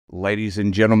Ladies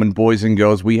and gentlemen, boys and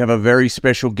girls, we have a very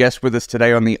special guest with us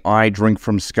today on the I Drink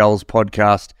From Skulls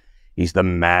podcast. He's the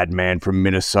madman from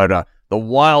Minnesota, the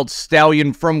wild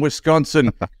stallion from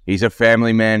Wisconsin. He's a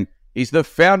family man. He's the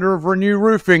founder of ReNew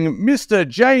Roofing, Mr.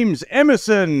 James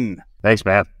Emerson. Thanks,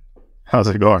 man. How's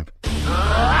it going?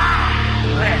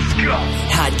 Let's go.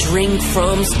 I drink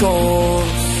from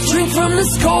skulls, drink from the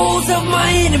skulls of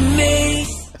my enemies.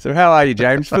 So how are you,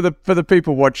 James? For the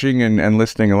people watching and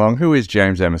listening along, who is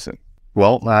James Emerson?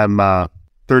 Well, I'm a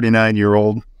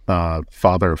 39-year-old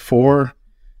father of four.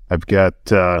 I've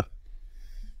got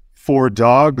 4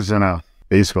 dogs and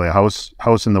basically a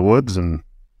house in the woods and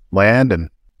land, and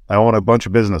I own a bunch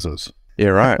of businesses. Yeah,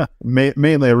 right.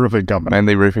 Mainly a roofing company.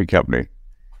 Mainly roofing company.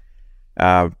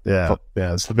 Yeah,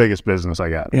 it's the biggest business I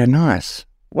got. Yeah, nice.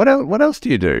 What else do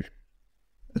you do?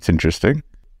 That's interesting.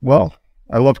 Well,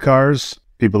 I love cars.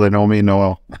 People that know me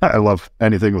know I love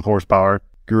anything with horsepower.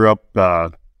 Grew up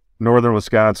northern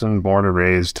Wisconsin, born and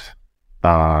raised.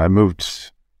 I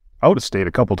moved out of state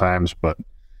a couple times, but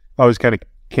always kind of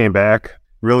came back.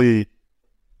 Really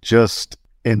just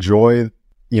enjoy,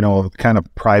 kind of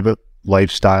private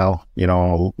lifestyle,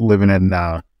 living in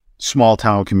a small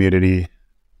town community,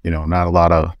 not a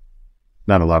lot of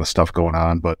stuff going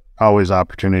on, but always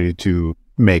opportunity to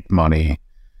make money.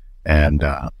 And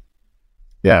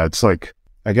it's like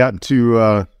I got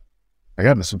into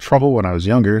some trouble when I was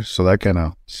younger, so that kind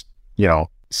of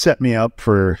set me up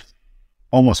for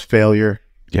almost failure.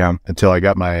 Yeah. Until I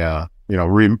got my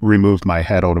removed my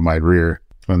head out of my rear,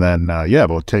 and then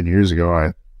about 10 years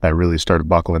ago I really started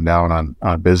buckling down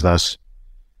on business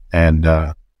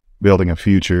and building a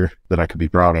future that I could be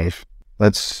proud of.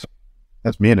 That's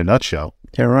me in a nutshell.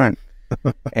 Yeah, right.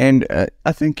 And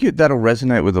I think that'll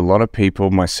resonate with a lot of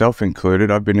people, myself included.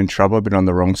 I've been in trouble. I've been on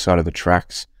the wrong side of the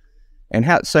tracks. And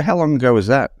how long ago was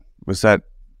that? Was that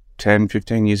 10,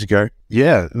 15 years ago?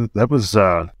 Yeah, that was,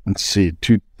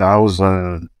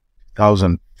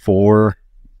 2004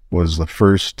 was the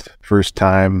first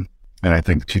time. And I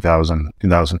think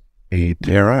 2008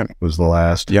 yeah, right. was the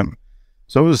last. Yep.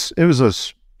 So it was a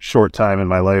short time in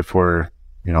my life where,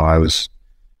 I was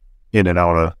in and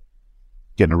out of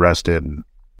getting arrested and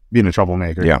being a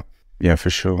troublemaker. Yeah, for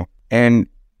sure. And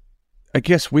I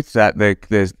guess with that,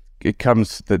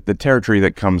 the territory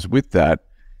that comes with that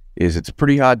is it's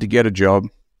pretty hard to get a job.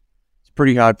 It's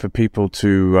pretty hard for people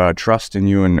to trust in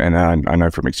you. And I know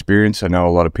from experience, I know a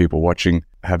lot of people watching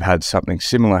have had something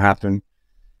similar happen.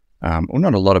 Well,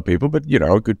 not a lot of people, but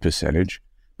a good percentage.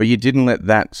 But you didn't let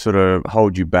that sort of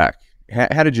hold you back.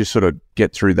 How did you sort of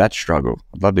get through that struggle?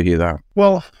 I'd love to hear that.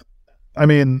 Well, I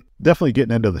mean, definitely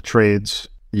getting into the trades,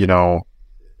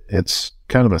 it's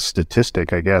kind of a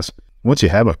statistic, I guess. Once you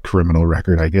have a criminal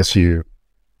record, I guess you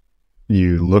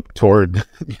look toward,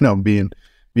 being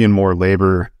more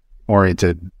labor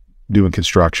oriented, doing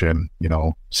construction.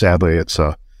 Sadly, it's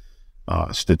a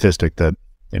statistic that,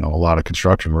 a lot of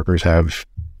construction workers have,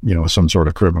 some sort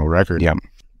of criminal record. Yeah.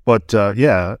 But,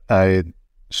 I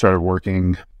started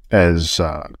working as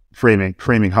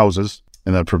framing houses.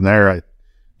 And then from there, I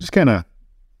just kind of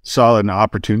saw an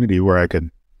opportunity where I could,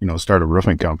 start a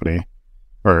roofing company,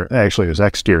 or actually it was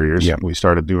exteriors. Yeah. We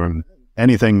started doing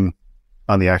anything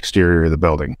on the exterior of the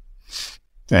building,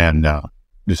 and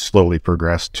just slowly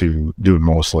progressed to doing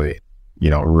mostly,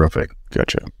 roofing.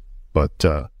 Gotcha. But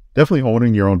definitely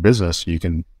owning your own business. You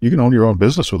can own your own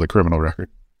business with a criminal record.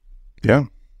 Yeah.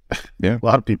 Yeah. A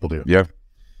lot of people do. Yeah.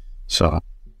 So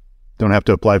don't have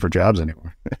to apply for jobs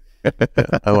anymore.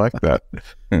 I like that.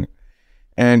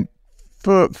 And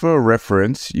for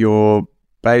reference, your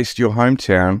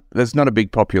hometown, there's not a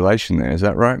big population there, is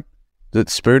that right? Is it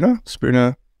Spooner?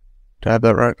 Spooner, to have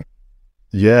that right?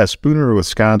 Yeah, Spooner,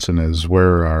 Wisconsin is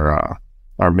where our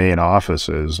main office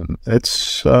is, and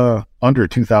it's under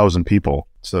 2,000 people.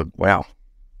 So wow,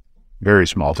 very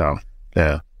small town.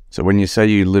 Yeah. So when you say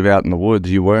you live out in the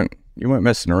woods, you weren't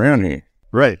messing around here.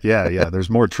 Right. Yeah. There's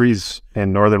more trees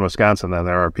in northern Wisconsin than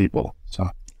there are people. So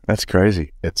that's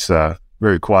crazy. It's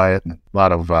very quiet, and a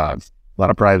lot of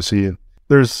privacy.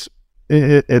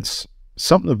 It's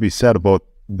something to be said about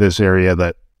this area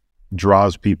that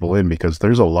draws people in, because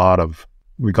there's a lot of,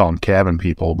 we call them cabin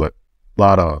people, but a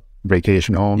lot of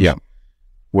vacation homes. Yeah.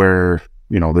 Where,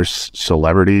 there's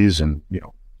celebrities and,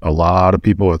 a lot of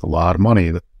people with a lot of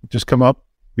money that just come up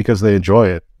because they enjoy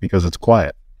it, because it's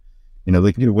quiet.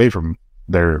 They can get away from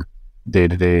their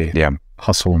day-to-day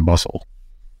hustle and bustle.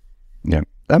 Yeah,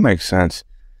 that makes sense.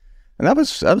 And that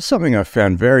was something I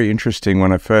found very interesting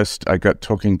when I got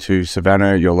talking to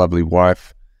Savannah, your lovely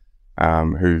wife,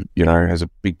 who, has a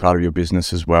big part of your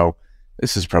business as well.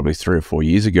 This is probably 3 or 4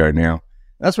 years ago now.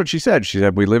 That's what she said. She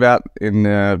said, we live out in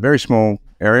a very small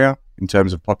area in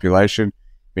terms of population,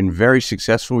 been very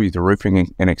successful with the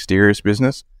roofing and exteriors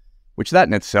business, which that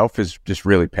in itself is just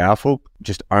really powerful,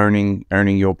 just owning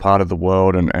your part of the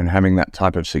world and having that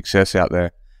type of success out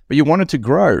there. But you wanted to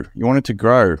grow.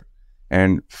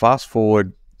 And fast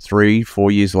forward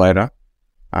 3-4 years later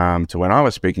to when I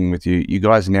was speaking with you, you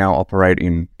guys now operate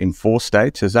in 4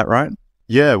 states. Is that right?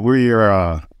 Yeah, we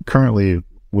are currently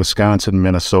Wisconsin,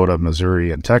 Minnesota,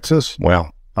 Missouri, and Texas.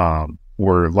 Wow.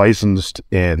 We're licensed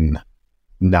in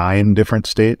 9 different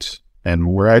states, and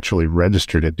we're actually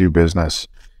registered to do business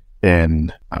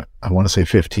in, I want to say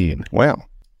 15. Wow.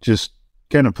 Just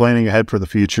kind of planning ahead for the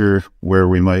future where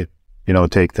we might,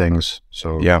 take things.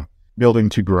 So yeah, building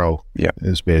to grow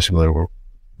is basically what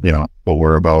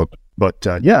we're about. But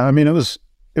yeah, I mean, it was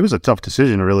a tough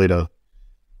decision really to,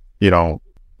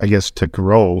 I guess to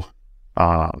grow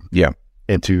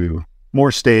into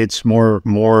more states,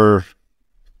 more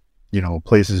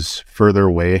places further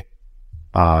away.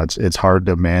 It's hard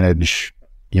to manage,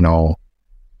 the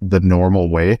normal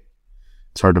way.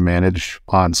 It's hard to manage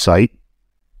on site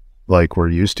like we're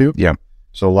used to. Yeah.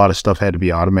 So a lot of stuff had to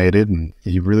be automated, and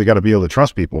you really got to be able to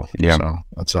trust people. Yeah. So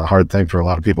that's a hard thing for a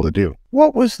lot of people to do.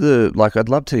 What was I'd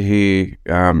love to hear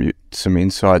some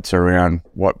insights around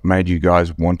what made you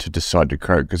guys want to decide to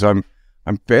grow, because I'm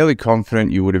fairly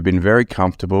confident you would have been very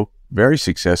comfortable, very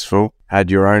successful, had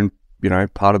your own,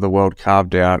 part of the world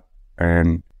carved out.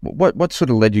 And what sort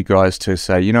of led you guys to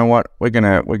say, you know what, we're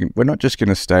not just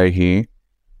gonna stay here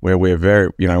where we're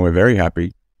very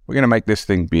happy. We're gonna make this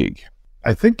thing big.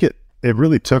 I think it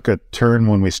really took a turn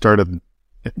when we started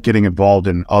getting involved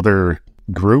in other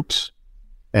groups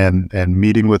and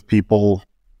meeting with people,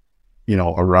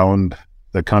 around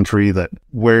the country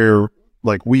where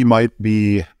like we might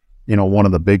be, one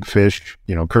of the big fish.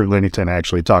 Kurt Linnington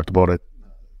actually talked about it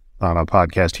on a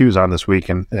podcast he was on this week,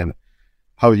 and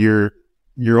how you're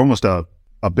almost a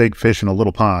big fish in a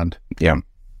little pond. Yeah.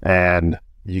 And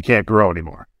you can't grow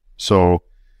anymore. So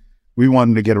we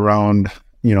wanted to get around,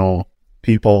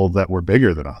 people that were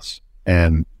bigger than us.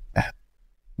 And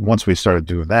once we started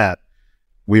doing that,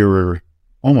 we were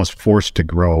almost forced to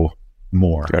grow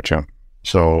more. Gotcha.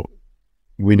 So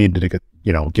we needed to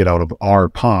get out of our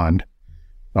pond,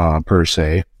 per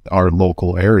se, our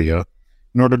local area,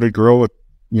 in order to grow,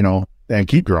 and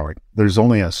keep growing. There's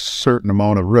only a certain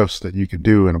amount of roofs that you could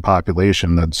do in a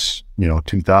population that's,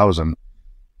 2,000.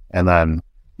 And then,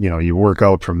 you work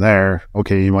out from there.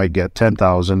 Okay, you might get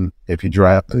 10,000. If you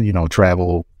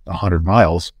travel 100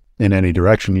 miles in any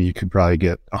direction, you could probably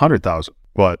get 100,000.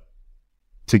 But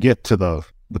to get to the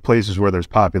places where there's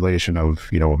population of,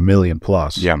 1 million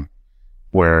plus,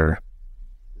 where,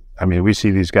 I mean, we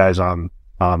see these guys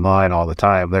online all the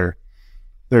time.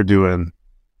 They're doing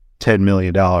 $10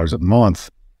 million a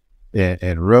month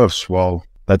in roofs. Well,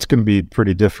 that's going to be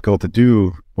pretty difficult to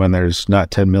do when there's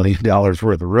not $10 million worth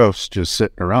of roofs just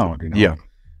sitting around, in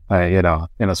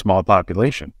a small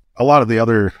Population. A lot of the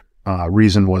other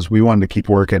reason was we wanted to keep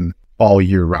working all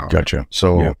year round. Gotcha.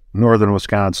 So northern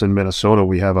Wisconsin, Minnesota,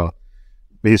 we have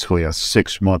basically a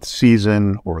 6-month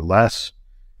season or less,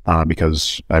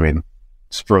 because, I mean,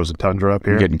 it's frozen tundra up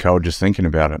here. I'm getting cold just thinking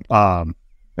about it.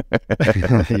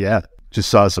 Yeah. Just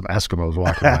saw some Eskimos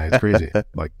walking by. It's crazy.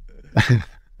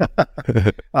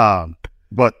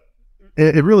 But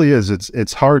it really is.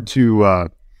 It's hard to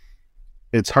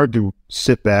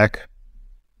sit back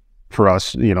for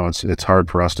us. It's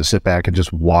hard for us to sit back and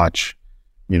just watch,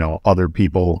 other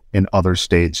people in other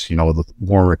states, the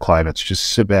warmer climates,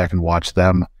 just sit back and watch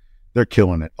them. They're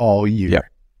killing it all year,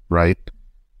 right?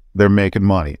 They're making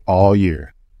money all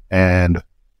year. And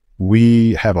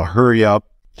we have a hurry up,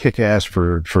 kick ass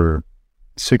for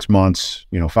 6 months,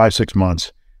 5-6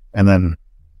 months. And then,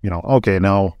 okay,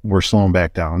 now we're slowing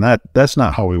back down. That's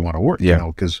not how we want to work,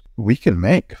 because we can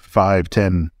make 5,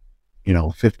 10,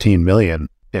 15 million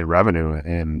in revenue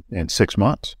in 6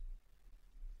 months.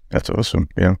 That's awesome.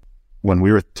 Yeah. When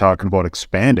we were talking about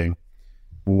expanding,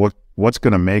 what's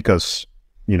going to make us,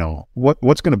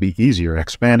 what's going to be easier,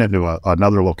 expand into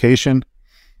another location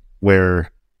where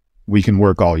we can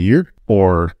work all year,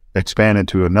 or expand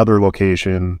into another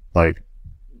location like,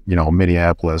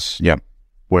 Minneapolis,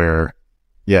 where,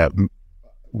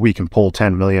 we can pull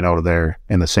 10 million out of there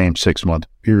in the same 6-month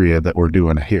period that we're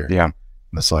doing it here. Yeah. And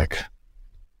it's like,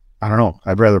 I don't know.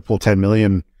 I'd rather pull 10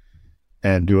 million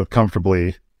and do it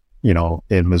comfortably,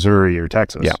 in Missouri or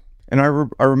Texas. Yeah. And I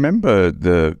remember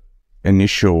the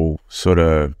initial sort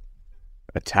of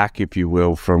attack, if you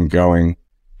will, from going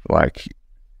like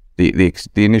the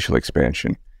initial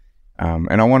expansion.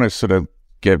 And I want to sort of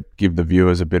give the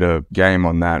viewers a bit of game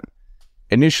on that.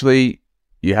 Initially,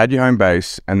 you had your home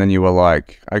base, and then you were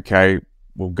like, okay,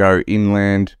 we'll go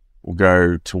inland, we'll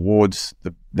go towards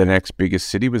the next biggest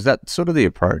city. Was that sort of the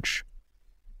approach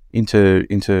into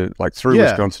like through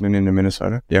Wisconsin and into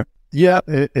Minnesota? Yeah. Yeah,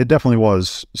 it definitely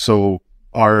was. So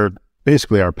our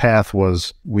path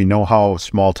was, we know how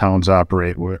small towns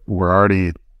operate. We're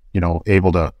already,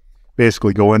 able to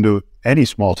basically go into any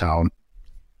small town,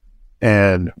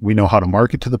 and we know how to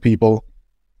market to the people.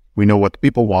 We know what the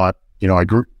people want. I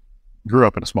grew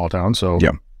up in a small town, so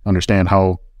understand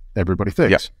how everybody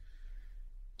thinks. Yeah.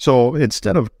 So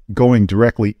instead of going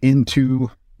directly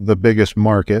into the biggest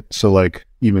market, so like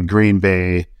even Green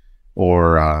Bay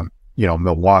or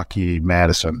Milwaukee,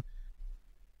 Madison,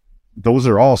 those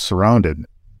are all surrounded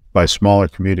by smaller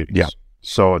communities. Yeah.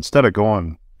 So instead of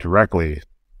going directly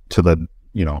to the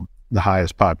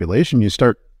highest population, you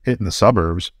start hitting the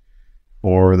suburbs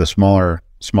or the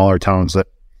smaller towns that,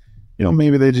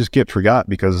 maybe they just get forgot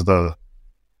because the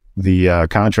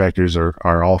contractors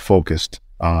are all focused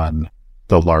on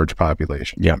the large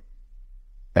population. Yeah.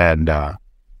 And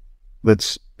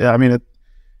it's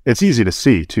easy to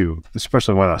see too,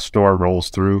 especially when a storm rolls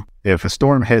through. If a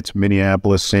storm hits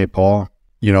Minneapolis, St. Paul,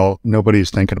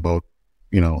 nobody's thinking about,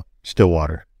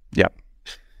 Stillwater. Yeah.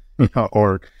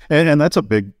 And that's a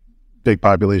big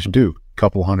population too, a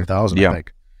couple 100,000, I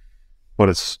think. But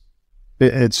it's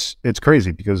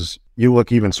crazy because you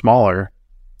look even smaller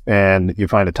and you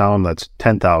find a town that's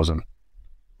 10,000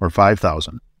 or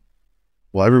 5,000.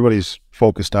 Well, everybody's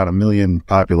focused on 1 million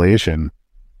population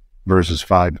versus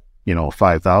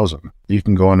 5,000. You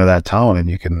can go into that town and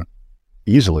you can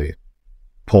easily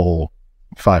pull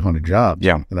 500 jobs.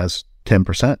 Yeah. And that's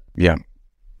 10%. Yeah.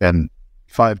 And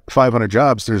 500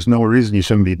 jobs, there's no reason you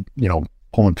shouldn't be,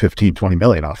 pulling 15, 20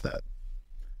 million off that.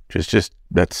 Just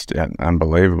that's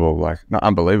unbelievable. Like, not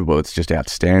unbelievable, it's just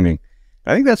outstanding.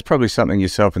 I think that's probably something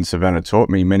yourself and Savannah taught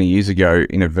me many years ago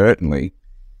inadvertently.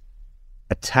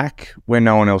 Attack when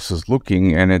no one else is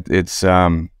looking, and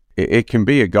it can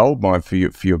be a gold mine for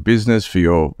your business, for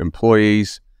your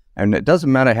employees, and it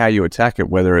doesn't matter how you attack it,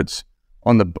 whether it's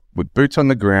with boots on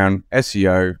the ground,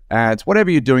 SEO, ads, whatever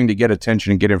you're doing to get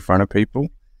attention and get in front of people.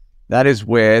 That is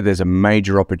where there's a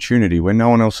major opportunity when no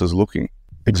one else is looking.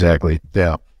 Exactly.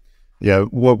 Yeah. Yeah.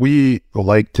 What we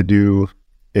like to do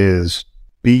is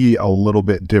be a little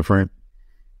bit different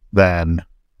than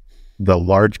the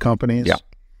large companies,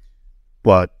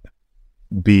 but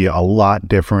be a lot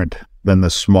different than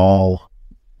the small,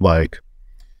 like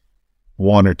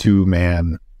 1 or 2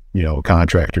 man,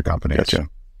 contractor companies. Gotcha.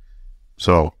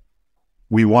 So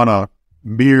we want to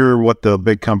mirror what the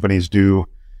big companies do,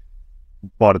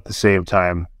 but at the same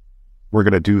time, we're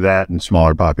going to do that in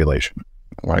smaller population.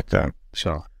 I like that.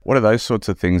 So what are those sorts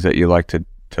of things that you like to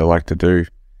do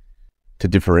to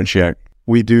differentiate?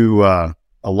 We do a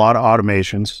lot of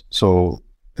automations. So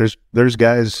there's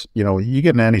guys, you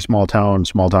get in any small town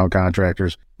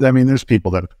contractors. I mean, there's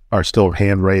people that are still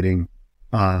handwriting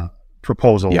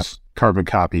proposals, carbon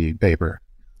copy paper,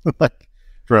 like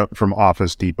from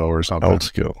Office Depot or something. Old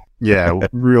school. Yeah,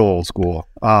 real old school.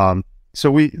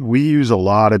 So we use a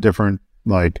lot of different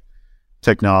like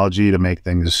technology to make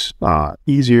things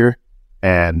easier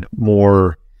and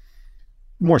more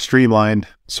streamlined.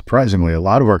 Surprisingly, a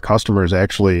lot of our customers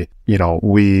actually,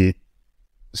 we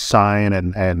sign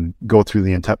and go through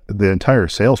the entire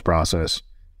sales process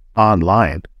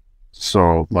online.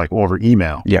 So like over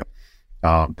email. Yeah.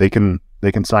 They can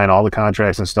sign all the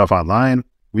contracts and stuff online.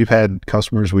 We've had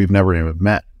customers we've never even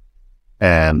met,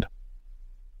 and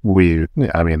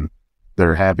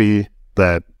they're happy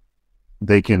that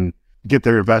they can get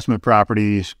their investment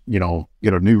properties, get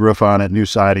a new roof on it, new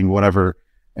siding, whatever,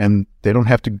 and they don't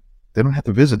have to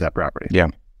visit that property. Yeah.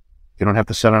 You don't have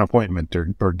to set an appointment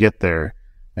or get there.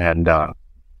 And, I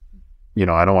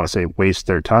don't want to say waste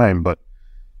their time, but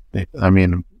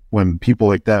when people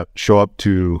like that show up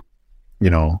to,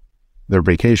 their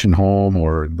vacation home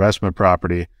or investment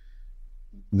property,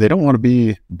 they don't want to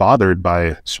be bothered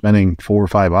by spending 4 or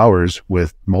 5 hours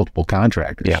with multiple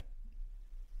contractors. Yeah.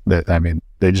 They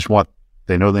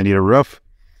know they need a roof.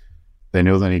 They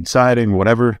know they need siding,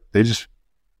 whatever. They just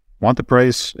want the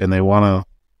price and they want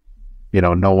to,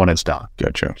 know when it's done.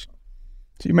 Gotcha.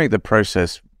 So you make the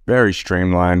process very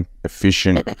streamlined,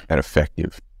 efficient, and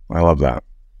effective. I love that.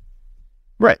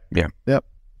 Right. Yeah. Yep.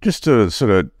 Just to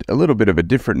sort of a little bit of a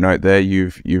different note there,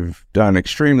 you've done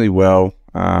extremely well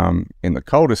in the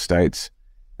colder states,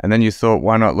 and then you thought,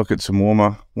 why not look at some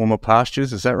warmer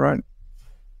pastures? Is that right?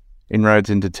 Inroads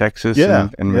into Texas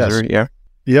and Missouri. Yes.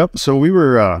 Yeah. Yep. So we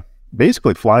were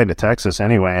basically flying to Texas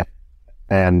anyway,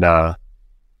 and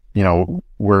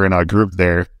we're in a group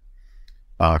there.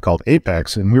 called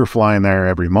Apex, and we were flying there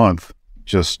every month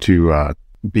just to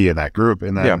be in that group.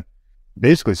 And then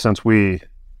basically, since we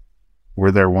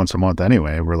were there once a month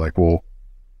anyway, we're like, well,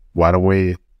 why don't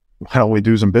we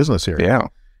do some business here? Yeah.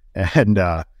 And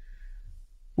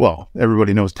well,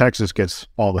 everybody knows Texas gets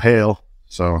all the hail,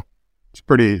 so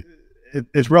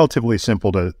it's relatively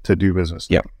simple to do business.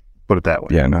 Yeah. Put it that way.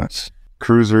 Yeah, nice.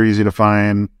 Crews are easy to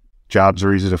find. Jobs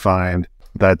are easy to find.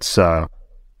 That's the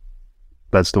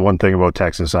one thing about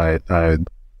Texas I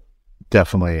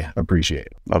definitely appreciate.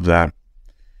 Love that.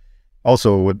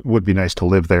 Also, it would be nice to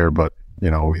live there, but,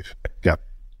 we've got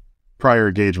prior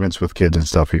engagements with kids and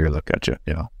stuff here that, Gotcha.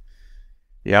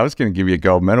 Yeah, I was going to give you a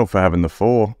gold medal for having the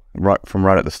 4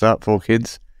 right at the start, 4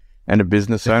 kids and a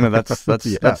business owner. That's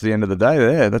Yeah. That's the end of the day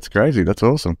there. That's crazy. That's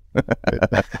awesome.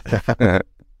 A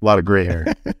lot of gray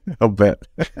hair. I'll bet.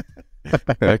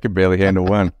 I could barely handle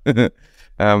one.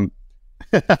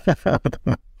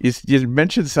 You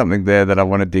mentioned something there that I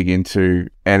want to dig into,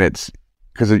 and it's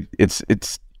because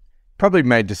it's probably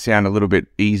made to sound a little bit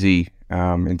easy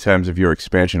in terms of your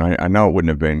expansion. I know it wouldn't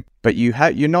have been, but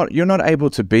you're not able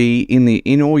to be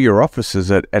in all your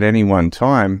offices at any one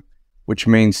time, which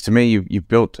means to me you've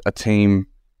built a team.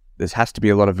 There has to be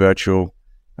a lot of virtual.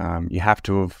 You have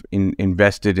to have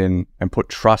invested in and put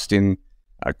trust in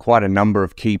quite a number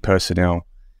of key personnel,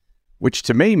 which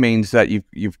to me means that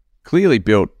you've clearly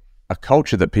built a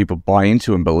culture that people buy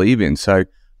into and believe in. So I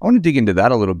want to dig into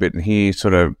that a little bit and hear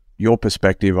sort of your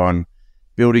perspective on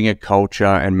building a culture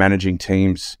and managing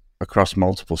teams across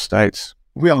multiple states.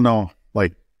 We all know,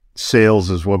 like,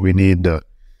 sales is what we need to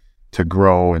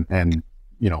grow and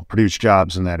produce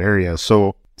jobs in that area.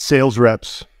 So sales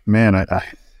reps, man,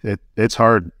 it's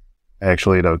hard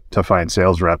actually to find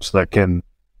sales reps that can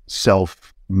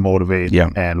self-motivate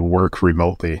and work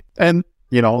remotely. And,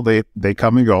 they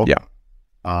come and go.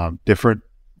 Yeah. Different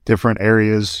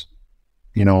areas,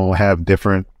 have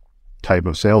different type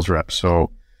of sales reps.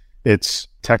 So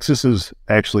Texas is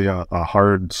actually a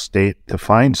hard state to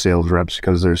find sales reps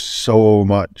because there's so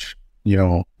much,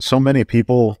 so many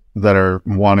people that are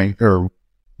wanting or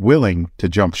willing to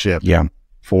jump ship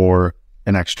for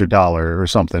an extra $1 or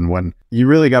something, when you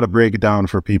really got to break it down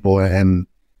for people and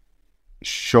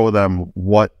show them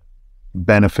what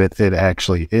benefit it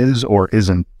actually is or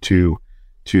isn't to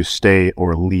stay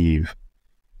or leave.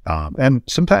 And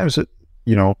sometimes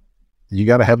you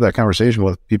got to have that conversation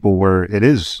with people where it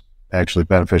is actually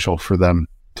beneficial for them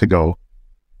to go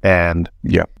and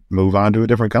move on to a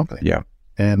different company. Yeah.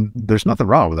 And there's nothing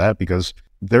wrong with that because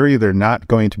they're either not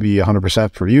going to be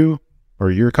 100% for you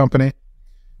or your company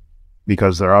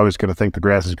because they're always going to think the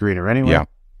grass is greener anyway. Yeah.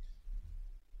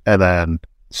 And then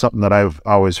something that I've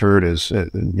always heard is,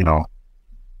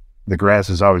 the grass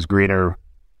is always greener,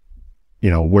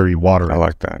 where you water it. I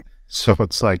like that. So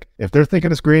it's like, if they're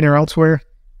thinking it's greener elsewhere,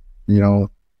 you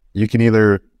can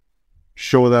either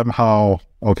show them how,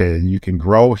 okay, you can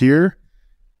grow here,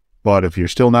 but if you're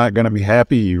still not going to be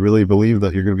happy, you really believe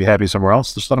that you're going to be happy somewhere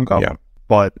else, just let them go. Yeah.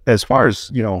 But as far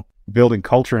as, building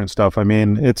culture and stuff, I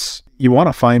mean, you want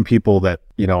to find people that,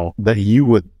 that you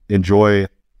would enjoy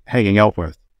hanging out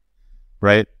with,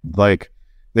 right? Like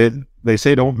they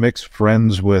say, don't mix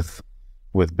friends with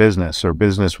business or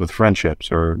business with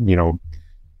friendships, or,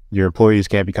 your employees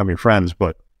can't become your friends,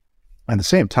 but at the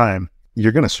same time,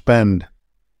 you're going to spend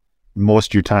most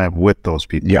of your time with those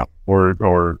people,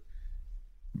 or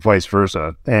vice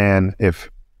versa. And if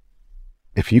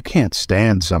you can't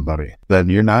stand somebody, then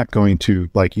you're not going to,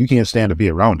 you can't stand to be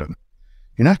around them.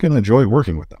 You're not going to enjoy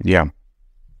working with them. Yeah.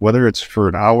 Whether it's for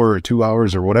an hour or 2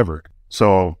 hours or whatever.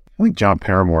 So I think John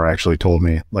Paramore actually told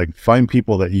me, find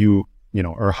people that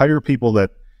or hire people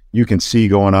that you can see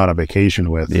going on a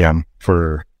vacation with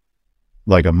for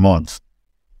a month.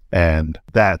 And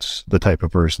that's the type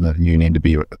of person that you need to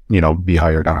be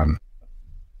hired on.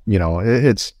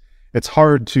 It's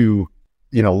hard to,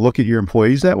 look at your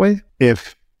employees that way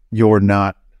if you're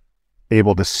not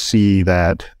able to see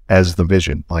that as the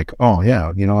vision. Oh yeah,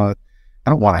 I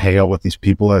don't want to hang out with these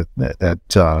people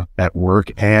at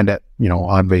work and at,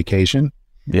 on vacation.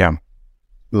 Yeah.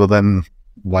 Well, then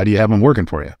why do you have them working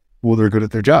for you? Well, they're good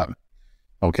at their job.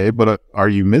 Okay. But are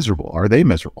you miserable? Are they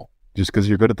miserable? Just because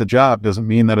you're good at the job doesn't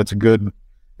mean that it's a good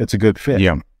fit.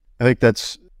 Yeah. I think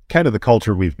that's kind of the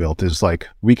culture we've built, is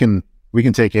we can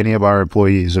take any of our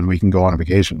employees and we can go on a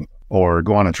vacation or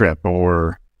go on a trip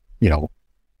or,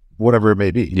 whatever it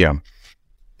may be. Yeah.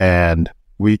 And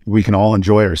we can all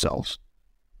enjoy ourselves.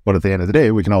 But at the end of the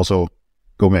day, we can also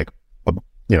go make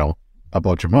a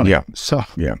bunch of money. Yeah. So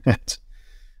yeah,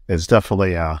 it's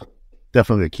definitely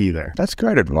the key there. That's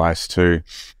great advice too.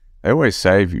 They always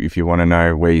say if you want to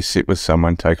know where you sit with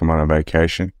someone, take them on a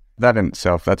vacation. That in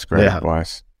itself, that's great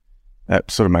advice. That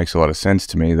sort of makes a lot of sense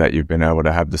to me that you've been able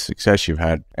to have the success you've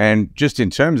had. And just in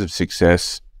terms of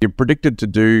success, you're predicted to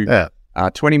do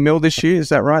 20 mil this year. Is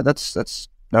that right? That's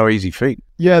no easy feat.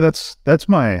 Yeah, that's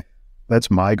my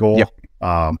goal.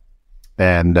 Yep.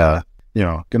 And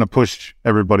gonna push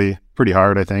everybody pretty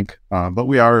hard, I think. But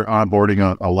we are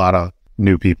onboarding a lot of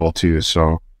new people too.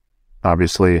 So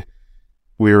obviously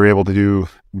we were able to do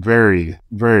very,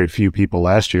 very few people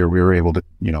last year. We were able to,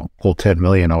 pull 10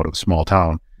 million out of a small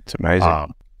town. It's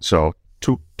amazing. So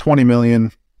 20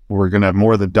 million, we're going to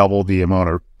more than double the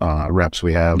amount of reps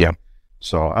we have. Yeah.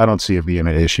 So I don't see it being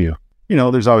an issue.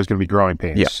 There's always going to be growing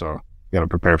pains. Yeah. So you got to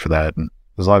prepare for that. And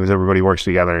as long as everybody works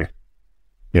together,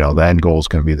 the end goal is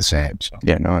going to be the same. So.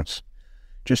 Yeah, nice.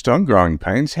 Just on growing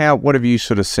pains, what have you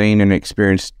sort of seen and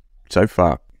experienced so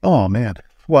far? Oh, man.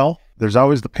 Well, there's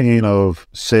always the pain of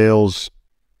sales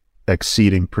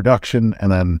exceeding production.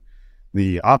 And then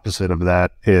the opposite of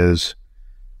that is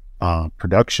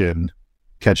production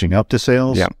catching up to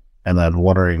sales, and then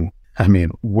wondering,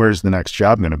 where's the next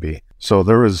job going to be? So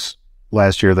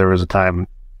last year, there was a time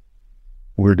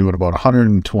we were doing about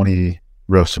 120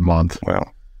 roasts a month.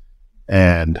 Wow.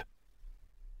 And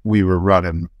we were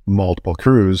running multiple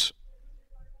crews,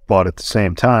 but at the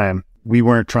same time, we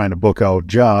weren't trying to book out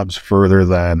jobs further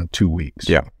than 2 weeks.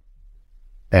 Yeah.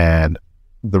 And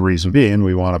the reason being,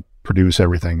 we want to produce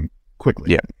everything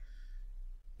quickly. Yeah.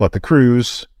 But the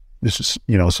crews,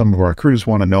 some of our crews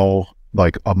want to know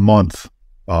like a month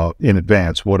in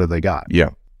advance, what do they got? Yeah.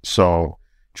 So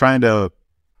trying to,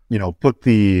 put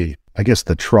the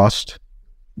trust,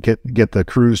 get the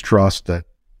crews trust that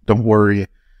don't worry,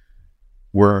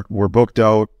 we're booked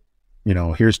out,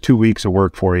 here's 2 weeks of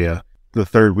work for you. The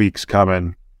third week's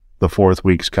coming, the fourth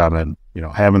week's coming,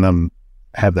 having them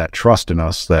have that trust in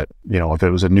us that, if it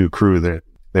was a new crew that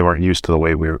they weren't used to the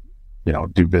way we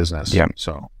do business. Yeah.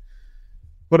 So,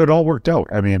 but it all worked out.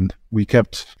 We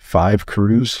kept 5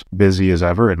 crews busy as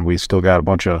ever, and we still got a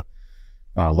bunch of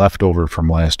leftover from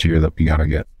last year that we got to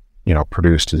get,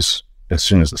 produced as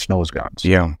soon as the snow is gone. So.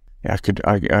 Yeah.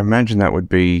 I imagine that would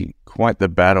be quite the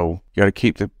battle. You got to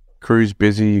keep the crews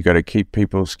busy. You got to keep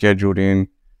people scheduled in,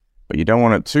 but you don't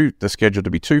want the schedule to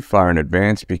be too far in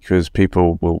advance because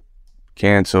people will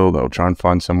cancel. They'll try and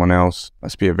find someone else.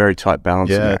 Must be a very tight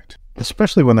balancing act.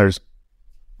 Especially when there's,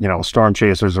 storm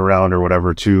chasers around or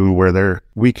whatever too, where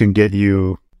we can get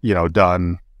you,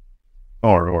 done,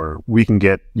 or we can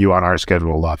get you on our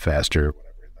schedule a lot faster.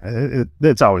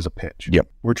 It's always a pitch. Yep.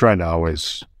 We're trying to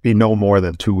always be no more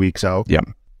than 2 weeks out. Yep.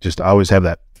 Just always have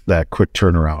that quick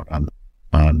turnaround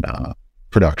on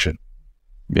production.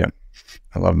 Yeah.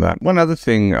 I love that. One other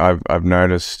thing I've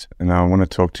noticed, and I want to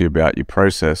talk to you about your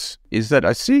process, is that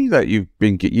I see that you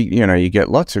get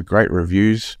lots of great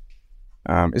reviews.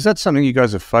 Is that something you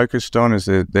guys are focused on? Is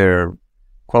there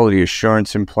quality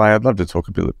assurance in play? I'd love to talk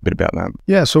a bit about that.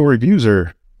 Yeah, so reviews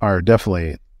are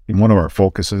definitely one of our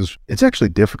focuses. It's actually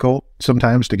difficult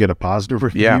sometimes to get a positive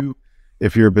review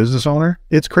if you're a business owner.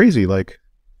 It's crazy.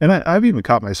 And I've even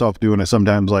caught myself doing it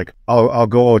sometimes. I'll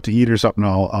go out to eat or something.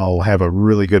 I'll have a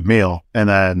really good meal, and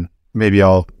then maybe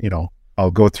I'll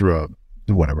go through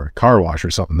a car wash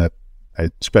or something that I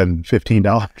spend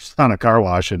 $15 on a car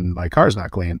wash and my car's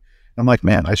not clean. I'm like,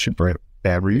 man, I should write a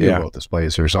bad review about this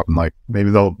place or something. Like maybe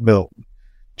they'll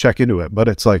check into it, but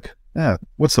it's like,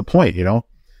 what's the point,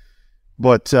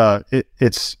 But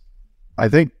it's I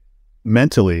think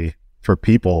mentally for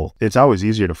people, it's always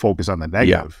easier to focus on the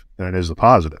negative than it is the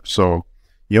positive. So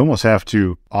you almost have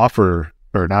to offer,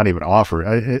 or not even offer.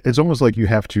 It's almost like you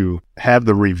have to have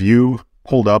the review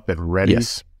pulled up and ready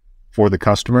for the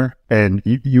customer. And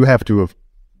you have to have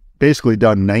basically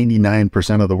done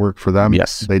 99% of the work for them.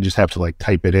 Yes. They just have to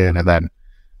type it in and then,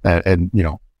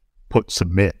 put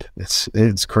submit.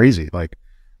 It's crazy.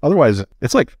 Otherwise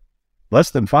it's less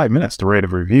than 5 minutes to write a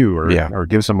review or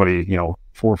give somebody, 4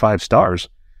 or 5 stars.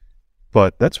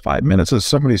 But that's 5 minutes of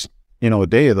somebody's, a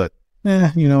day that,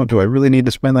 do I really need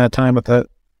to spend that time with that?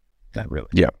 Not really.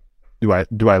 Yeah. Do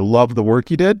I love the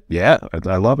work you did? Yeah,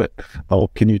 I love it. Oh,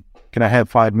 can I have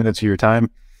 5 minutes of your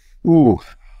time? Ooh,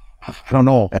 I don't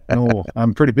know. No,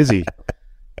 I'm pretty busy.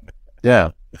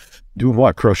 Yeah. Doing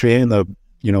what? Crocheting the,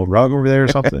 rug over there or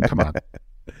something? Come on.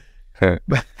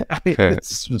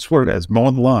 It's where it is.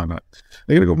 Mowing the lawn. I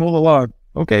gotta go mow the lawn.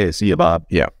 Okay, see you, Bob.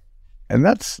 Yeah. And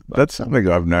that's something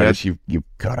I've noticed. You've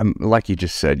got to, like you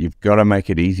just said, you've got to make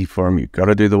it easy for them. You've got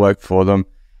to do the work for them.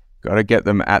 Got to get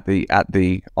them at the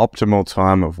optimal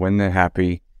time of when they're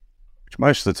happy. which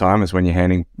most of the time is when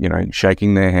you're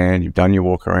shaking their hand, you've done your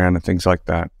walk around and things like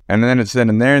that. And then it's then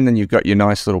and there, and then you've got your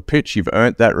nice little pitch. You've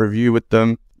earned that review with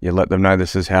them. You let them know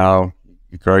this is how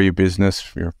you grow your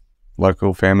business, your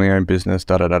local family-owned business,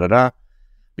 da-da-da-da-da.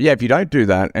 But yeah, if you don't do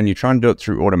that and you try and do it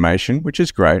through automation, which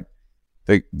is great,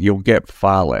 you'll get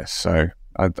far less. So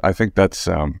I think that's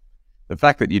the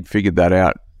fact that you'd figured that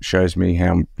out shows me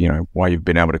how, why you've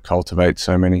been able to cultivate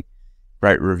so many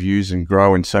great reviews and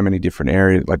grow in so many different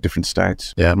areas, like different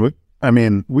states. Yeah.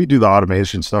 And we do the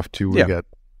automation stuff too. We get,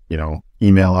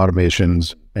 email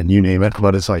automations and you name it,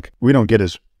 but it's like, we don't get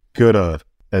as good a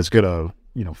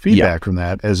feedback from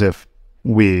that as if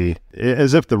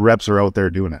the reps are out there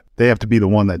doing it. They have to be the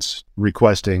one that's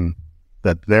requesting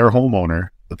that their homeowner,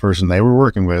 the person they were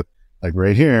working with, like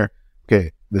right here,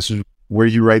 okay, this is where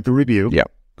you write the review. Yeah.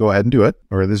 Go ahead and do it.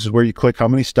 Or this is where you click how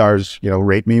many stars,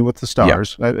 rate me with the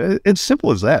stars. It's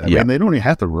simple as that. I mean, they don't even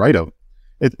have to write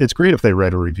it's great if they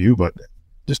write a review, but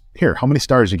just here, how many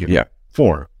stars you give me?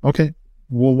 4. Okay.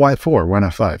 Well, why 4? Why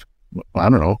not 5? Well, I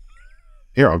don't know.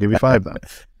 Here, I'll give you 5 then.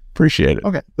 Appreciate it.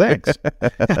 Okay, thanks.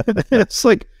 It's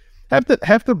like half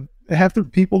the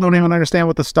people don't even understand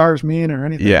what the stars mean or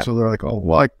anything. Yeah. So they're like, oh,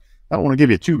 well, I don't want to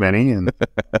give you too many, and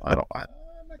I'm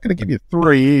not going to give you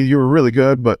 3. You were really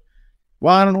good, but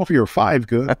well, I don't know if you were 5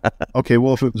 good. Okay,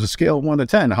 well, if it was a scale of 1 to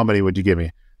 10, how many would you give me?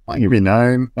 I'll give you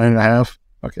 9, 9.5.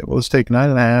 Okay, well, let's take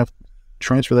 9.5,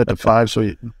 transfer that to 5. So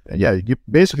you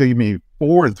basically give me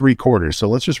 4 3/4. So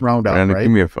let's just round out, right?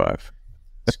 Give me a 5.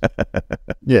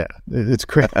 Yeah, it's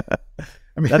great.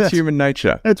 I mean, that's human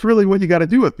nature. That's really what you got to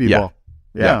do with people.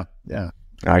 Yeah.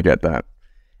 I get that.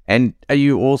 And are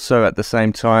you also at the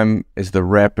same time as the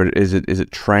rep? Is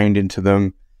it trained into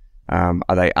them?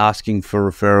 Are they asking for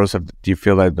referrals? Do you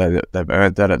feel they've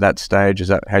earned that at that stage? Is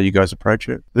that how you guys approach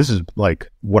it? This is like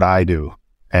what I do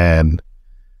and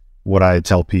what I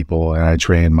tell people, and I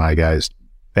train my guys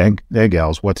and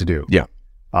gals what to do. Yeah.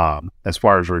 As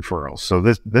far as referrals. So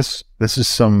this is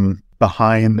some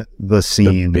behind the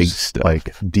scenes, big stuff,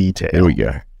 like detail. Here we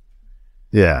go.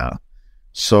 Yeah.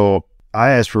 So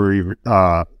I ask for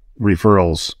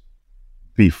referrals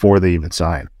before they even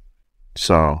sign.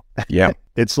 So yeah,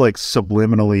 it's like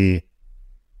subliminally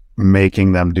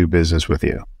making them do business with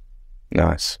you.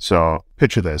 Nice. So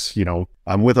picture this,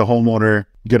 I'm with a homeowner,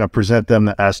 going to present them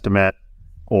the estimate,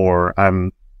 or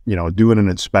I'm doing an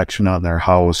inspection on their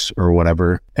house or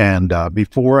whatever. And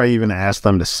before I even ask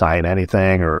them to sign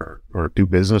anything or do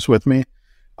business with me,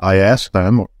 I ask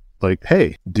them, like,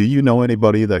 hey, do you know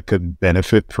anybody that could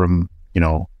benefit from,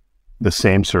 the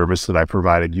same service that I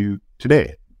provided you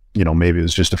today? Maybe it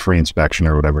was just a free inspection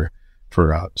or whatever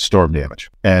for storm damage.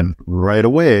 And right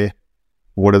away,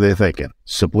 what are they thinking?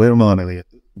 Subliminally,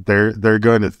 they're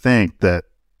going to think that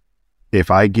if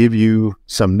I give you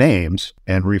some names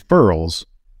and referrals,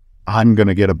 I'm going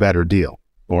to get a better deal,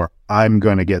 or I'm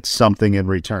going to get something in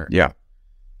return. Yeah.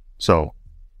 So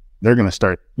they're going to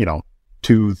start,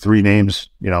 2, 3 names,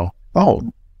 oh,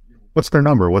 what's their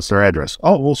number? What's their address?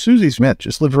 Oh, well, Susie Smith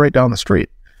just lives right down the street.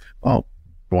 Oh,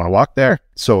 you want to walk there?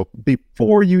 So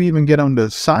before you even get them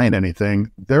to sign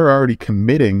anything, they're already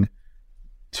committing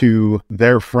to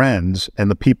their friends and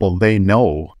the people they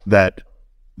know that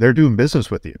they're doing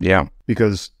business with you. Yeah.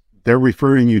 Because they're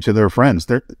referring you to their friends.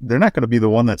 They're not going to be the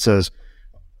one that says,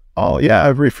 oh yeah,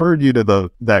 I've referred you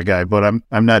to that guy, but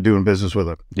I'm not doing business with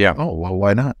him. Yeah. Oh, well,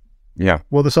 why not? Yeah.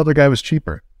 Well, this other guy was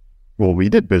cheaper. Well, we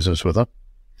did business with him.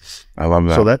 I love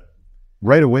that. So that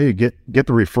right away, you get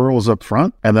the referrals up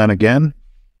front, and then again,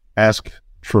 ask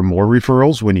for more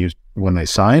referrals when they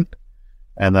sign,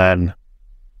 and then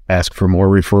ask for more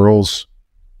referrals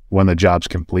when the job's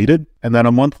completed, and then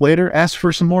a month later, ask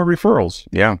for some more referrals.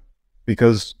 Yeah.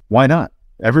 Because why not?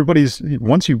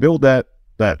 Once you build that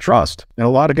trust, and a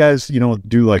lot of guys,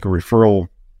 do like a referral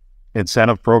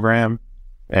incentive program,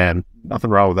 and nothing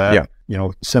wrong with that. Yeah.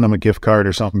 Send them a gift card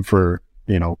or something for,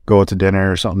 go out to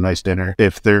dinner or something, nice dinner.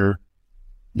 If they're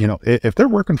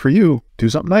working for you, do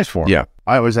something nice for them. Yeah.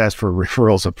 I always ask for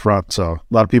referrals up front. So a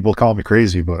lot of people call me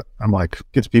crazy, but I'm like,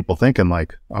 gets people thinking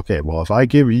like, okay, well, if I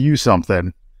give you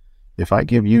something,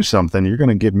 you're going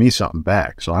to give me something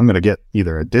back. So I'm going to get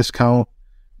either a discount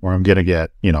or I'm going to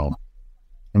get, I'm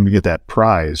going to get that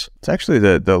prize. It's actually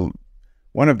the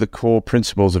one of the core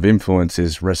principles of influence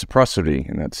is reciprocity.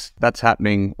 And that's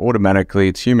happening automatically.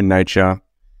 It's human nature.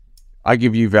 I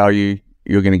give you value,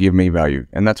 you're going to give me value.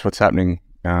 And that's what's happening,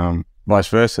 vice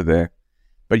versa there.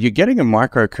 But you're getting a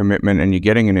micro commitment and you're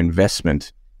getting an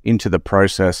investment into the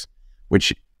process,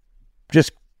 which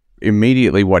just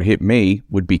immediately what hit me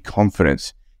would be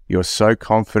confidence. You're so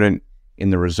confident in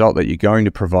the result that you're going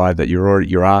to provide that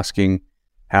you're asking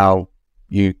how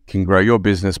you can grow your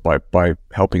business by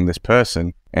helping this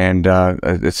person. And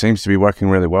it seems to be working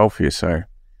really well for you. So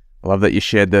I love that you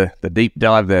shared the deep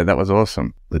dive there. That was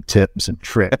awesome. The tips and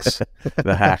tricks.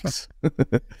 The hacks.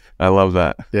 I love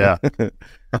that. Yeah.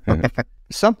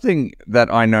 Something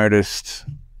that I noticed,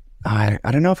 I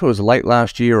don't know if it was late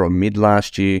last year or mid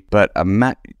last year, but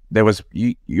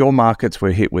your markets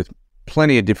were hit with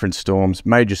plenty of different storms,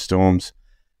 major storms.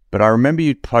 But I remember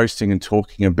you posting and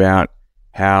talking about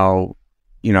how,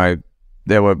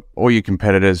 all your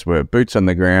competitors were boots on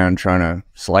the ground trying to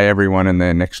slay everyone and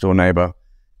their next door neighbor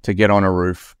to get on a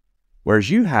roof, whereas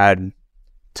you had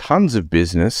tons of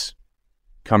business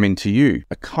come into you.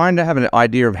 I kind of have an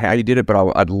idea of how you did it,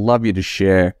 but I'd love you to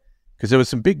share, because there was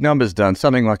some big numbers done,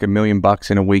 something like $1 million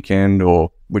in a weekend,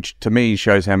 which to me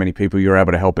shows how many people you're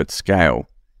able to help at scale.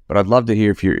 But I'd love to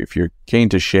hear if you're keen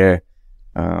to share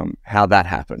how that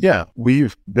happened. Yeah,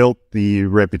 we've built the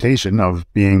reputation of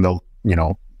being the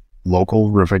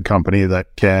local roofing company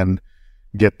that can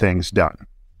get things done.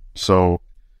 So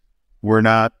we're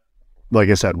not, like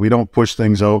I said, we don't push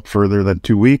things out further than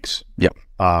 2 weeks. Yep.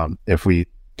 If we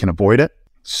can avoid it.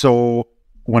 So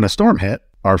when a storm hit,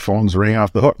 our phones rang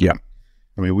off the hook. Yeah.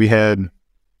 I mean, we had,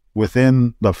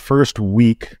 within the first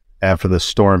week after the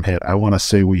storm hit, I want to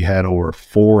say we had over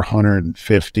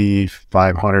 450,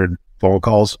 500 phone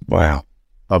calls. Wow.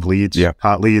 Of leads. Yeah.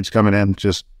 Hot leads coming in.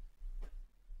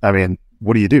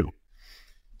 What do you do?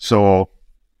 So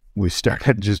we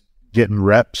started just getting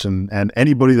reps and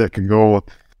anybody that can go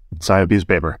sign a piece of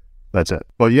paper. That's it.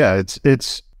 But yeah,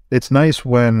 it's nice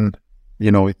when,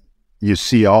 you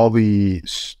see all the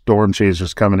storm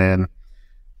chasers coming in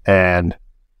and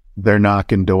they're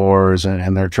knocking doors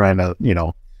and they're trying to,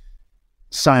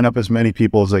 sign up as many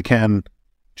people as they can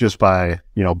just by,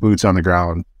 boots on the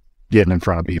ground, getting in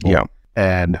front of people. Yeah.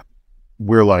 And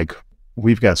we're like,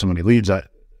 we've got so many leads. I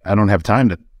don't have time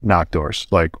to knock doors.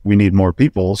 Like, we need more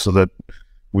people so that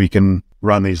we can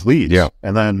run these leads. Yeah.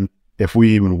 And then if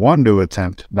we even want to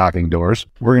attempt knocking doors,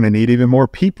 we're going to need even more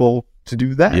people to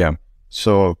do that. Yeah.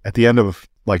 So at the end of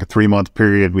like a 3-month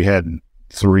period, we had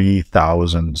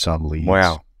 3,000 some leads.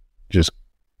 Wow. Just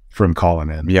from calling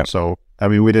in. Yeah. So, I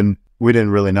mean, we didn't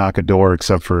really knock a door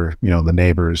except for, the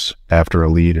neighbors after a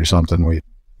lead or something.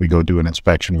 We go do an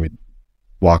inspection. We'd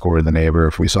walk over to the neighbor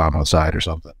if we saw him outside or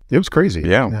something. It was crazy.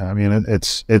 Yeah. I mean,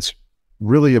 it's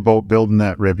really about building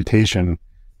that reputation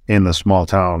in the small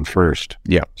town first.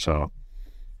 Yeah. So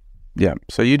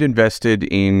you'd invested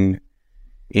in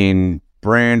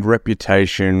brand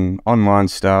reputation, online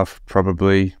stuff,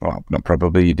 probably. Well, not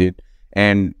probably, you did.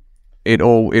 And you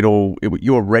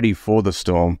were ready for the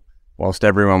storm whilst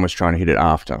everyone was trying to hit it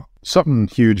after. Something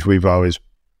huge we've always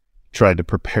tried to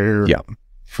prepare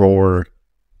for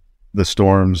the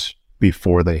storms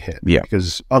before they hit. Yeah.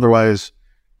 Because otherwise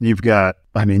you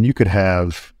could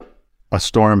have a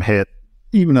storm hit,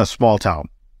 even a small town,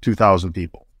 2,000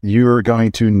 people. You're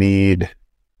going to need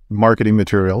marketing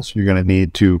materials. You're going to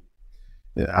need to,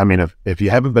 if you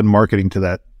haven't been marketing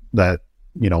to that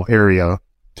area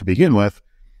to begin with,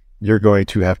 you're going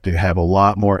to have a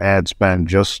lot more ad spend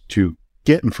just to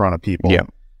get in front of people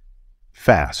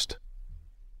fast.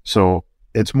 So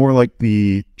it's more like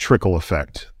the trickle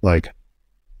effect, like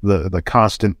the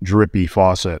constant drippy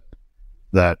faucet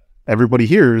that everybody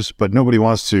hears, but nobody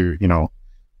wants to,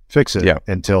 fix it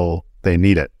until they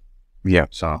need it. Yeah.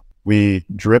 So we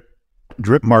drip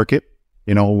market,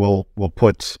 we'll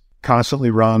put constantly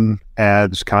run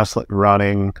ads, constantly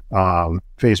running,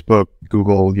 Facebook,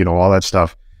 Google, all that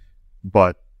stuff.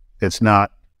 But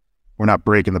we're not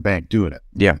breaking the bank doing it.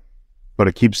 Yeah. But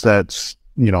it keeps that,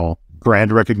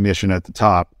 brand recognition at the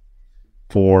top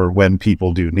for when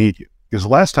people do need you. Because the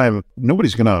last time,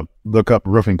 nobody's going to look up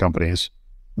roofing companies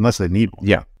unless they need one.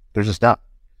 Yeah. They're just not.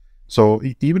 So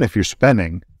even if you're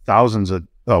spending thousands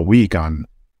a week on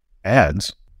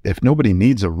ads, if nobody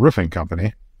needs a roofing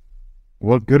company,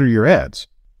 what good are your ads?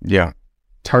 Yeah.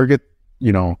 Target,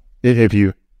 if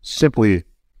you simply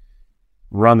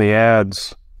run the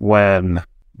ads when,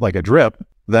 like a drip,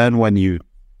 then when you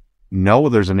know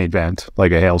there's an event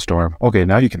like a hailstorm, okay,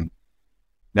 now you can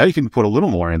put a little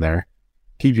more in there,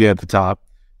 keep you at the top,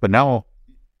 but now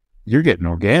you're getting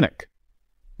organic,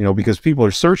 because people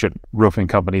are searching roofing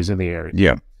companies in the area.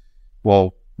 Yeah.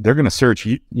 Well, they're going to search,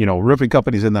 roofing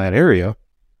companies in that area,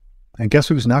 and guess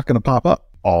who's not going to pop up?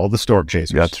 All the storm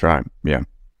chasers. That's right. Yeah.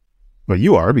 But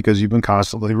you are, because you've been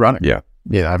constantly running. Yeah.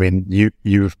 Yeah. I mean,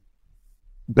 you've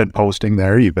been posting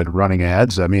there, you've been running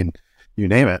ads. I mean, you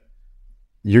name it,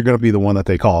 you're going to be the one that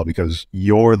they call because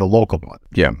you're the local one.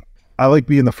 Yeah. I like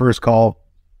being the first call,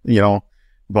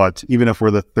 but even if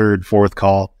we're the third, fourth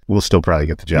call, we'll still probably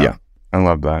get the job. Yeah. I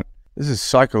love that. this is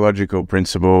psychological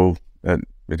principle that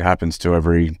it happens to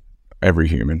every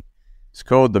human. It's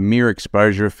called the mere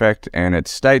exposure effect, and it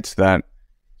states that,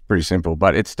 pretty simple,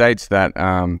 but it states that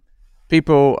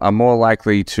people are more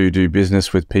likely to do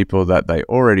business with people that they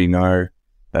already know,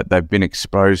 that they've been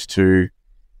exposed to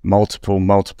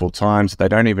multiple times. They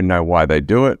don't even know why they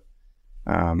do it.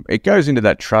 It goes into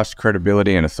that trust,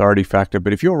 credibility, and authority factor.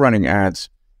 But if you're running ads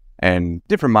and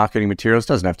different marketing materials,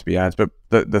 doesn't have to be ads, but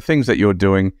the things that you're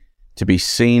doing to be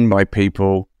seen by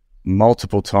people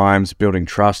multiple times, building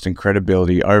trust and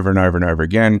credibility over and over and over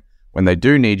again, when they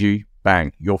do need you,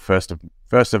 bang, you're first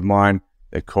of mind.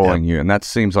 They're calling you, and that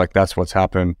seems like that's what's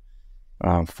happened.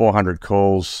 400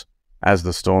 calls as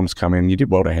the storms come in. You did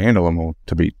well to handle them all.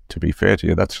 To be fair to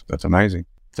you, that's amazing.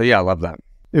 So yeah, I love that.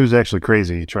 It was actually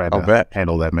crazy trying to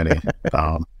handle that many.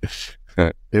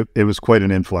 It was quite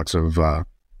an influx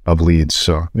of leads,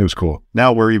 so it was cool.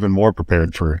 Now we're even more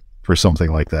prepared for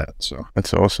something like that. So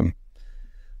that's awesome.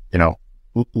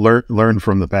 Learn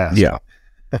from the past. Yeah,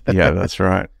 that's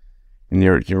right. And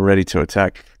you're ready to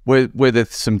attack. Were there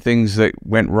some things that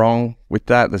went wrong with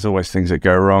that? There's always things that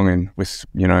go wrong, and with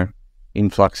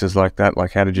influxes like that.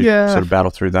 Like, how did you sort of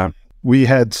battle through that? We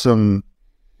had some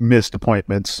missed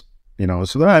appointments.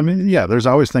 So there's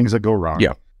always things that go wrong.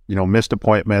 Yeah. Missed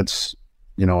appointments.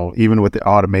 Even with the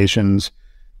automations,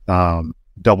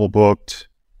 double booked,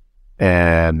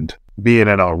 and being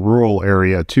in a rural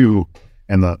area too.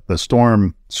 And the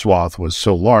storm swath was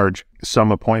so large,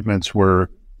 some appointments were,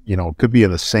 could be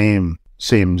in the same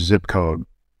zip code,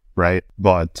 right?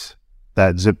 But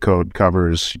that zip code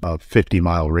covers a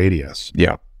 50-mile radius.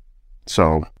 Yeah.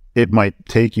 So it might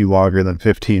take you longer than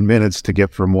 15 minutes to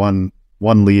get from one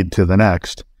lead to the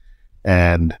next,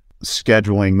 and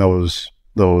scheduling those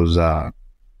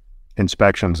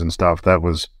inspections and stuff, that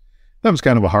was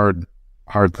kind of a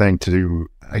hard thing to do.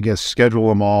 I guess schedule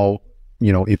them all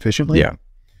efficiently. Yeah.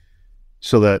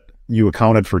 So that you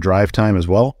accounted for drive time as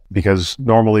well, because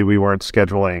normally we weren't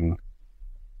scheduling,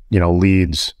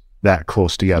 leads that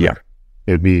close together. Yeah.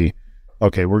 It'd be,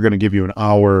 okay, we're going to give you an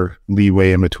hour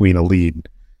leeway in between a lead.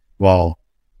 Well,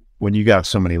 when you got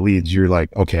so many leads, you're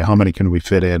like, okay, how many can we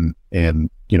fit in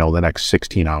the next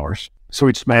 16 hours? So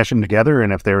we'd smash them together.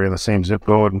 And if they were in the same zip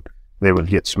code, they would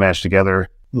get smashed together.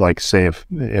 Like, say if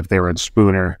they were in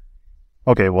Spooner,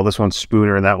 okay, well, this one's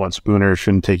Spooner and that one's Spooner.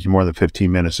 Shouldn't take you more than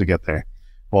 15 minutes to get there.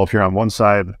 Well, if you're on one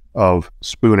side of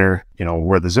Spooner,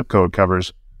 where the zip code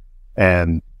covers,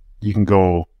 and you can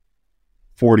go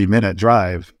 40-minute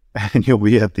drive and you'll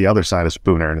be at the other side of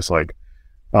Spooner, and it's like,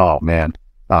 oh man,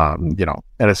 and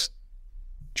it's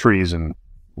trees and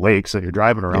lakes that you're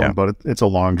driving around, but it's a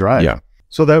long drive. Yeah.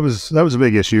 So that was a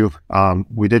big issue.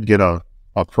 We did get a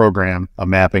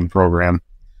mapping program.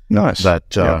 Nice.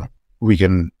 That we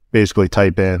can basically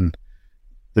type in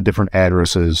the different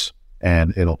addresses,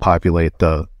 and it'll populate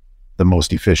the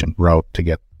most efficient route to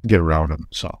get around them.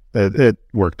 So it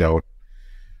worked out.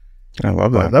 I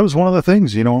love that. That was one of the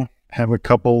things, have a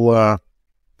couple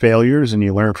failures and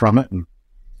you learn from it and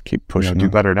keep pushing. Do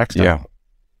better next time.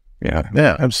 Yeah.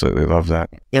 Absolutely love that.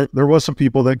 There was some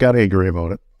people that got angry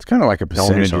about it. It's kind of like a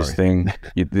percentages thing.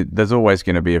 There's always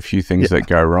going to be a few things that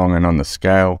go wrong, and on the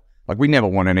scale, like, we never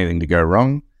want anything to go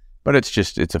wrong, but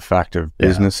it's a fact of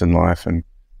business and life, and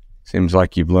seems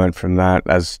like you've learned from that,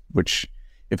 which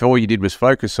if all you did was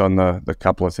focus on the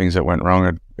couple of things that went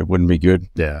wrong, it wouldn't be good.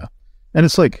 Yeah. And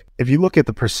it's like, if you look at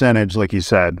the percentage, like you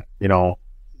said,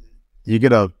 you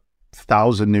get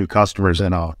 1,000 new customers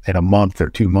in a month or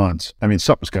 2 months. I mean,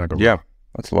 something's going to go wrong.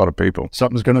 That's a lot of people.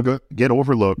 Something's going to get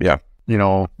overlooked. Yeah.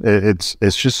 It's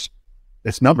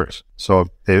numbers. So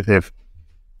if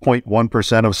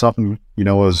 0.1% of something,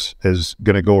 is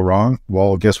going to go wrong,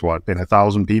 well, guess what? In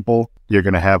 1,000 people, you're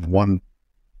going to have one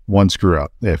screw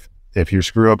up. If your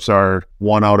screw ups are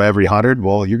 1 out of every 100,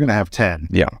 well, you're going to have 10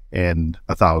 in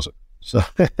 1,000. So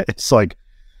it's like,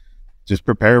 just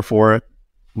prepare for it,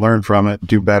 learn from it,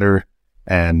 do better,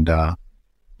 and,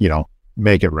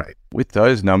 make it right. With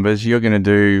those numbers, you're going to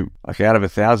do, like, out of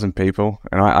 1,000 people,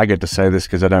 and I get to say this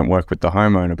because I don't work with the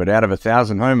homeowner, but out of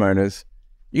 1,000 homeowners,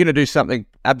 you're going to do something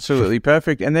absolutely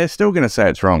perfect, and they're still going to say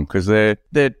it's wrong because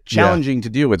they're challenging to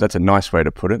deal with. That's a nice way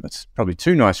to put it. That's probably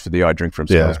too nice for the I Drink From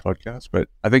Sales podcast, but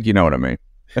I think you know what I mean.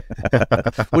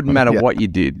 Wouldn't matter what you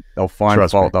did. They'll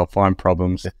find fault. They'll find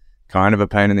problems. Kind of a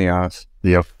pain in the ass.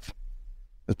 Yep.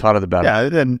 It's part of the battle.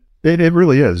 Yeah, and it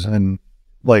really is. And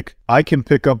like, I can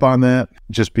pick up on that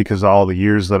just because of all the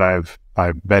years that I've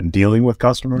been dealing with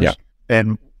customers. Yeah.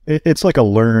 And it's like a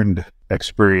learned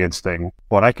experience thing.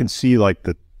 But I can see, like,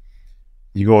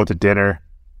 you go out to dinner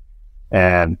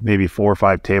and maybe 4 or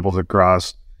 5 tables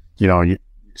across, you're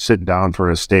sitting down for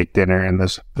a steak dinner, and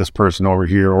this person over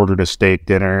here ordered a steak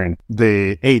dinner, and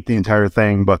they ate the entire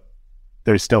thing, but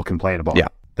they still complain about it.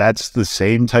 That's the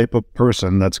same type of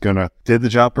person that's did the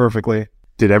job perfectly,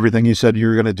 did everything you said you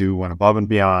were gonna do, went above and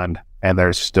beyond, and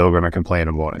they're still gonna complain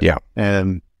about it.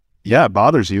 And it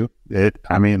bothers you.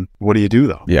 I mean, what do you do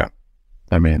though?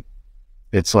 I mean,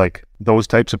 it's like those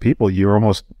types of people you're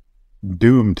almost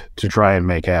doomed to try and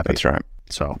make happy. That's right.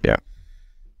 So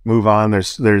move on.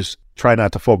 There's try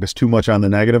not to focus too much on the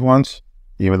negative ones,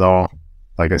 even though,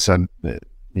 like I said,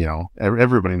 you know,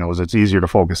 everybody knows it's easier to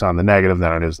focus on the negative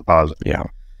than it is the positive.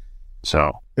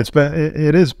 So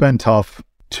it has been tough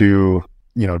to,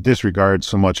 you know, disregard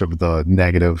so much of the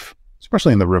negative,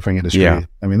 especially in the roofing industry. I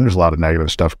mean, there's a lot of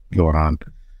negative stuff going on,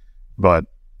 but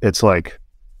it's like,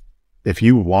 if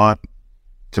you want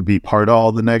to be part of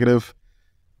all the negative,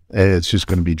 it's just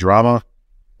going to be drama,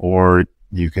 or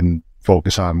you can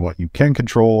focus on what you can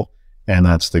control, and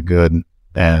that's the good,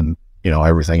 and, you know,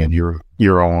 everything in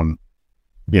your own,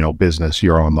 you know, business,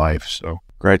 your own life. So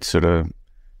great sort of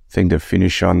thing to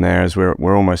finish on there, as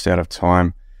we're almost out of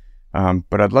time.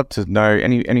 But I'd love to know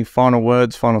any final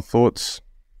words, final thoughts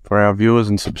for our viewers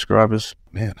and subscribers.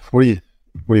 Man, what do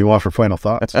you want for final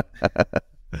thoughts?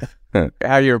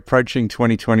 How you're approaching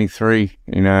 2023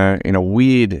 in a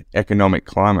weird economic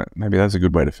climate. Maybe that's a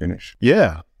good way to finish.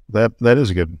 Yeah, that is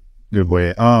a good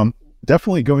way.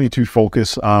 Definitely going to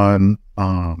focus on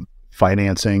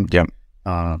financing.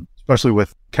 Especially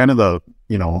with kind of the,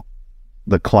 you know,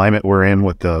 the climate we're in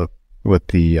with the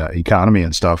economy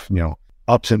and stuff. You know,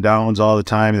 ups and downs all the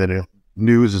time. The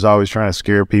news is always trying to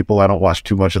scare people. I don't watch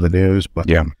too much of the news, but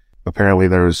apparently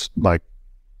there's like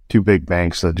 2 big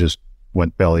banks that just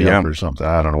went belly up or something.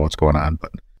 I don't know what's going on,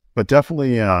 but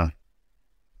definitely,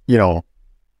 you know,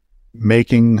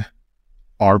 making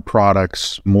our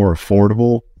products more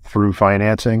affordable through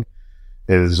financing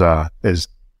is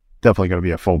definitely going to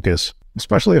be a focus,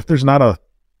 especially if there's not a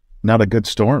good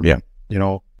storm. You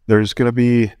know, there's going to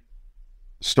be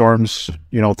storms,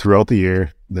 you know, throughout the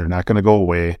year. They're not going to go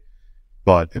away,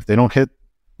 but if they don't hit,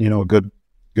 you know, a good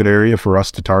area for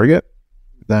us to target,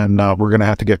 then we're going to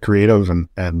have to get creative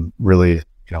and really,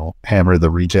 you know, hammer the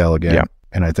retail again.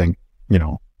 And I think, you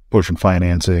know, pushing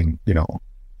financing, you know,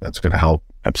 that's going to help.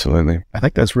 Absolutely. I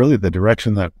think that's really the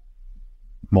direction that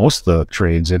most of the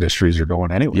trades industries are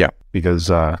going anyway. Because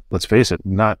let's face it,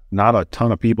 not a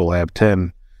ton of people have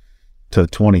 $10,000 to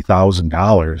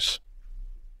 $20,000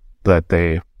 that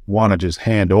they want to just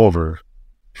hand over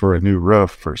for a new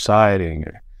roof, for siding,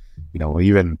 or, you know,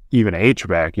 even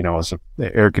HVAC, you know, some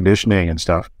air conditioning and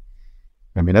stuff.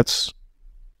 I mean, it's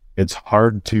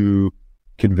hard to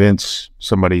convince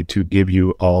somebody to give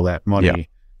you all that money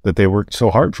that they worked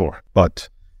so hard for. But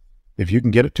if you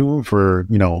can get it to them for,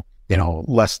 you know,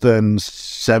 less than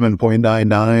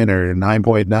 7.99 or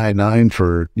 9.99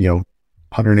 for, you know,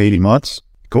 180 months,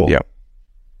 cool.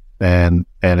 And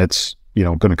it's, you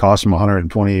know, going to cost them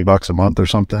 $120 a month or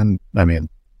something. I mean,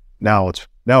 now it's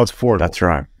affordable. That's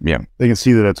right. They can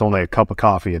see that it's only a cup of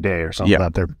coffee a day or something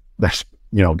that they're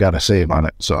you know, got to save on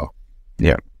it. So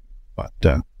but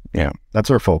that's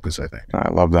our focus, I think. I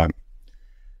love that.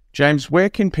 James, where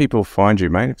can people find you,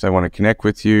 mate? If they want to connect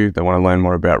with you, they want to learn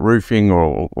more about roofing,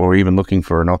 or even looking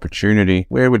for an opportunity,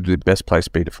 where would the best place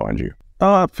be to find you?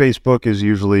 Facebook is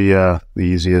usually the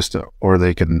easiest, or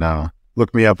they can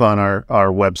look me up on our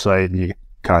website, and you can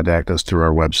contact us through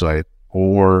our website,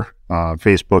 or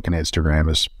Facebook and Instagram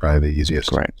is probably the easiest.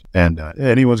 Great. And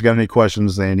anyone's got any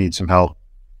questions, they need some help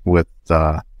with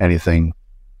anything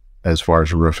as far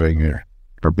as roofing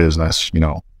or business, you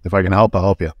know, if I can help, I'll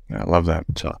help you. I love that.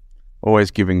 So,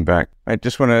 always giving back. I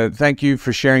just want to thank you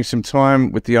for sharing some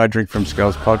time with the I Drink From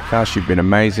Skulls podcast. You've been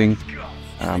amazing.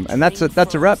 And that's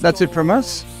a wrap. That's it from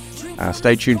us.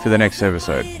 Stay tuned for the next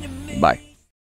episode. Bye.